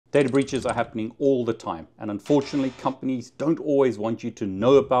Data breaches are happening all the time, and unfortunately companies don't always want you to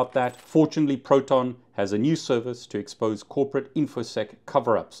know about that. Fortunately, Proton has a new service to expose corporate infosec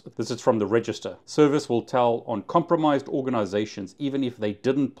cover-ups. This is from the Register. Service will tell on compromised organizations even if they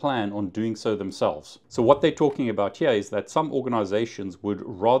didn't plan on doing so themselves. So what they're talking about here is that some organizations would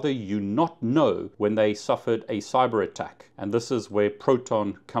rather you not know when they suffered a cyber attack. And this is where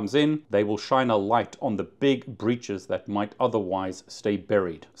Proton comes in. They will shine a light on the big breaches that might otherwise stay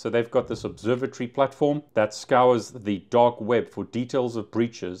buried. So they've got this observatory platform that scours the dark web for details of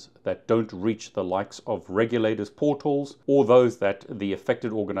breaches that don't reach the likes of regulators' portals or those that the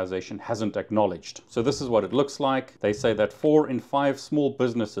affected organization hasn't acknowledged. So this is what it looks like. They say that 4 in 5 small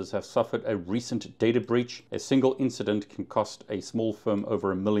businesses have suffered a recent data breach. A single incident can cost a small firm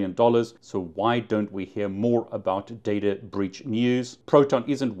over $1 million. So why don't we hear more about data breach news? Proton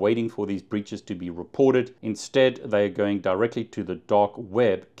isn't waiting for these breaches to be reported. Instead, they are going directly to the dark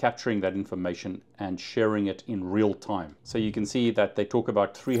web, capturing that information and sharing it in real time. So you can see that they talk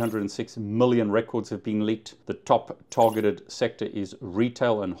about 306 million records have been leaked. The top targeted sector is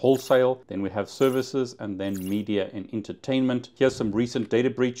retail and wholesale. Then we have services and then media and entertainment. Here's some recent data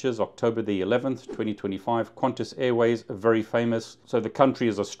breaches. October the 11th, 2025, Qantas Airways, very famous. So the country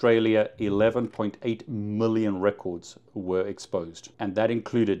is Australia. 11.8 million records were exposed. And that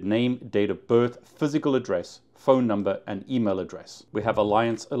included name, date of birth, physical address, phone number and email address. We have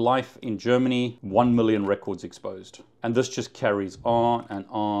Alliance Life in Germany, 1 million records exposed. And this just carries on and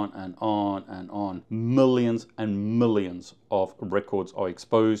on and on and on. Millions and millions of records are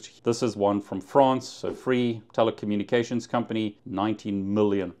exposed. This is one from France, so Free Telecommunications Company, 19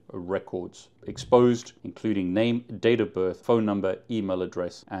 million records exposed, including name, date of birth, phone number, email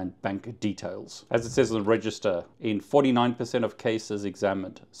address, and bank details. As it says in the Register, in 49% of cases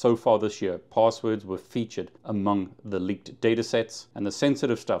examined so far this year, passwords were featured among the leaked data sets, and the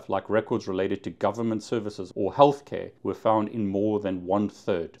sensitive stuff like records related to government services or healthcare were found in more than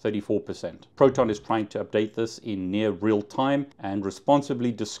 1/3, 34%. Proton is trying to update this in near real time and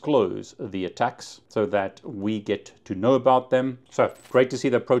responsibly disclose the attacks so that we get to know about them. So great to see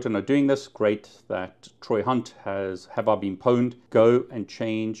that Proton are doing this. Great that Troy Hunt has Have I Been Pwned. Go and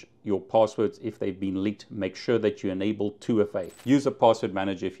change your passwords if they've been leaked. Make sure that you enable 2FA. Use a password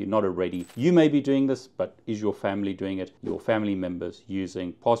manager if you're not already. You may be doing this, but is your family doing it? Your family members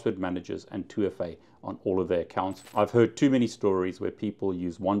using password managers and 2FA on all of their accounts? I've heard too many stories where people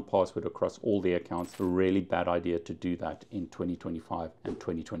use one password across all their accounts. A really bad idea to do that in 2025 and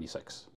 2026.